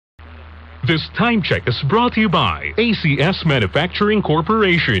This time check is brought to you by ACS Manufacturing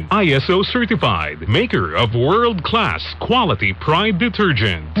Corporation, ISO certified, maker of world-class quality Pride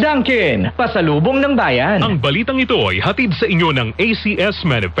detergent. Dunkin, pasalubong ng bayan. Ang balitang ito ay hatid sa inyo ng ACS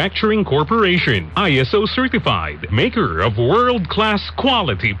Manufacturing Corporation, ISO certified, maker of world-class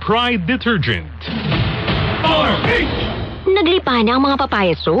quality Pride detergent. Naglipa na ang mga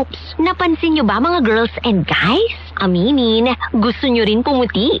papaya soaps. Napansin nyo ba mga girls and guys? Aminin, gusto nyo rin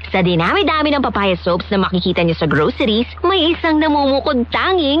pumuti. Sa dinami-dami ng papaya soaps na makikita nyo sa groceries, may isang namumukod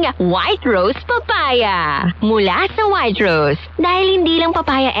tanging White Rose Papaya. Mula sa White Rose, dahil hindi lang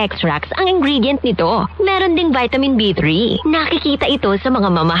papaya extracts ang ingredient nito, meron ding vitamin B3. Nakikita ito sa mga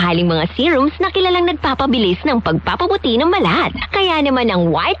mamahaling mga serums na kilalang nagpapabilis ng pagpapaputi ng balat. Kaya naman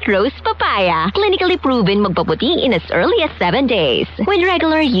ang White Rose Papaya, clinically proven magpaputi in as early as 7 days. With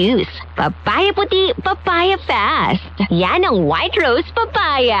regular use, papaya puti, papaya fast. Yan ang White Rose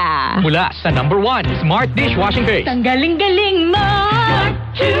Papaya. Mula sa #1 Smart Dishwashing Paste. Ang galing-galing mo!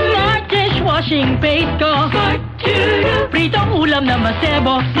 Smart Dishwashing Paste ko. Pritong ulam na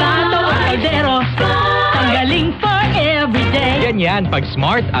masebo, plato o kaldero. Tanggaling for everyday. Ganyan pag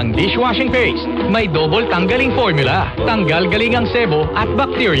Smart ang dishwashing paste. May double tanggaling formula. Tanggal galing ang sebo at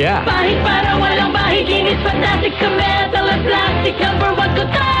bakterya. Bahid para walang bahid, linis fantastic sa metal at plastic. #1 ko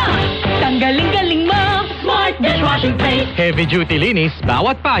to! Tanggaling-galing mo! Smart Dishwashing Paste. Heavy duty linis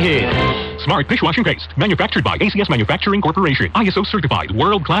bawat pahid. Smart Dishwashing Paste, manufactured by ACS Manufacturing Corporation, ISO certified,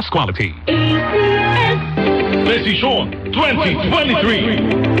 world-class quality. Desisyon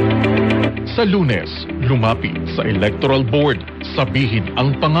 2023. Sa Lunes, lumapit sa Electoral Board, sabihin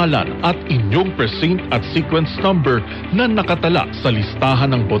ang pangalan at inyong precinct at sequence number na nakatala sa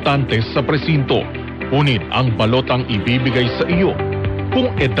listahan ng botante sa presinto. Kunin ang balotang ibibigay sa iyo. Kung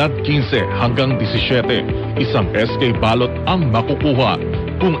edad 15 hanggang 17, isang SK ballot ang makukuha.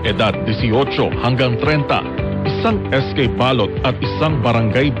 Kung edad 18 hanggang 30, isang SK ballot at isang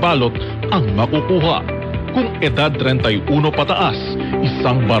barangay ballot ang makukuha. Kung edad 31 pataas,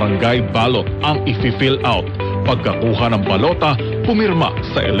 isang barangay ballot ang i-fill out. Pagkakuha ng balota, pumirma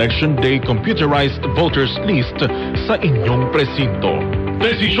sa Election Day Computerized Voters List sa inyong presinto.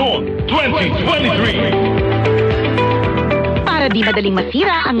 Desisyon 2023. Para di madaling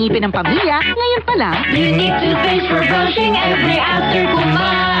masira ang ngipin ng pamilya, ngayon pa lang, Unique Toothpaste for brushing every after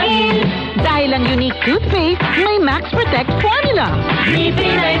kumain. dahil ang unique toothpaste may Max Protect formula.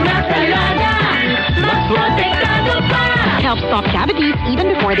 Ngipin ay mas alaga, mas protektado pa. Helps stop cavities even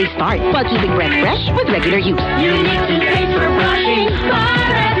before they start, while keeping breath fresh with regular use. Unique Toothpaste for brushing,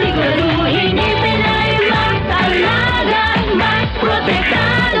 para siguraduhin ngipin ay mas alaga, mas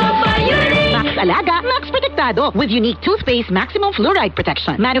protektado pa. Unique Max Alaga, Max Protectado with unique toothpaste maximum fluoride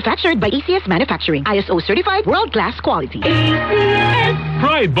protection. Manufactured by ACS Manufacturing. ISO certified, world-class quality.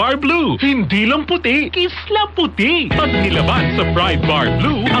 Pride Bar Blue, hindi lang puti, kisla puti. Pag nilaban sa Pride Bar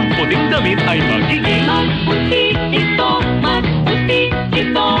Blue, ang puting damit ay magiging mas puti ito, mas puti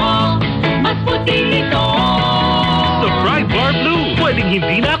ito, mas puti ito. sa Pride Bar Blue. Pwedeng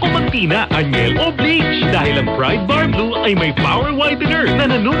hindi na ako magtina, anyel o bleach. Dahil ang Pride Bar Blue ay may power whitener na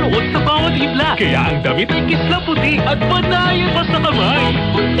nanunuot sa bawat hibla. Kaya ang damit ay kisla puti at panayin pa sa kamay. Mas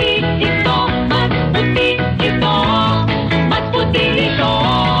puti ito, mas puti ito, mas puti ito.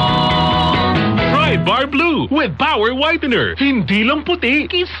 Pride Bar Blue with power whitener. Hindi lang puti,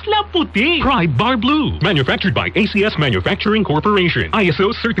 kisla puti. Pride Bar Blue. Manufactured by ACS Manufacturing Corporation.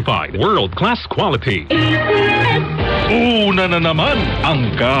 ISO certified, world-class quality. Una na naman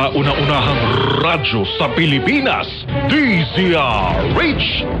ang kauna-unahang radyo sa Pilipinas,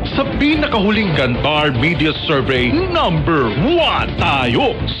 DZRH. Sa pinakahuling Kantar Media Survey, #1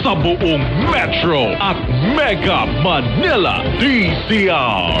 tayo sa buong Metro at Mega Manila.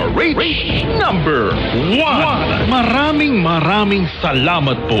 DZRH #1. Maraming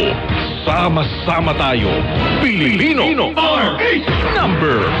salamat po. Sama-sama tayo, Pilipino. RH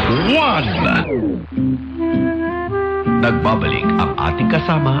 #1. Nagbabalik ang ating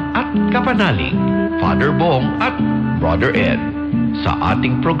kasama at kapanalig, Father Bong at Brother Ed, sa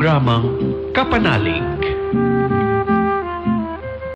ating programang Kapanalig.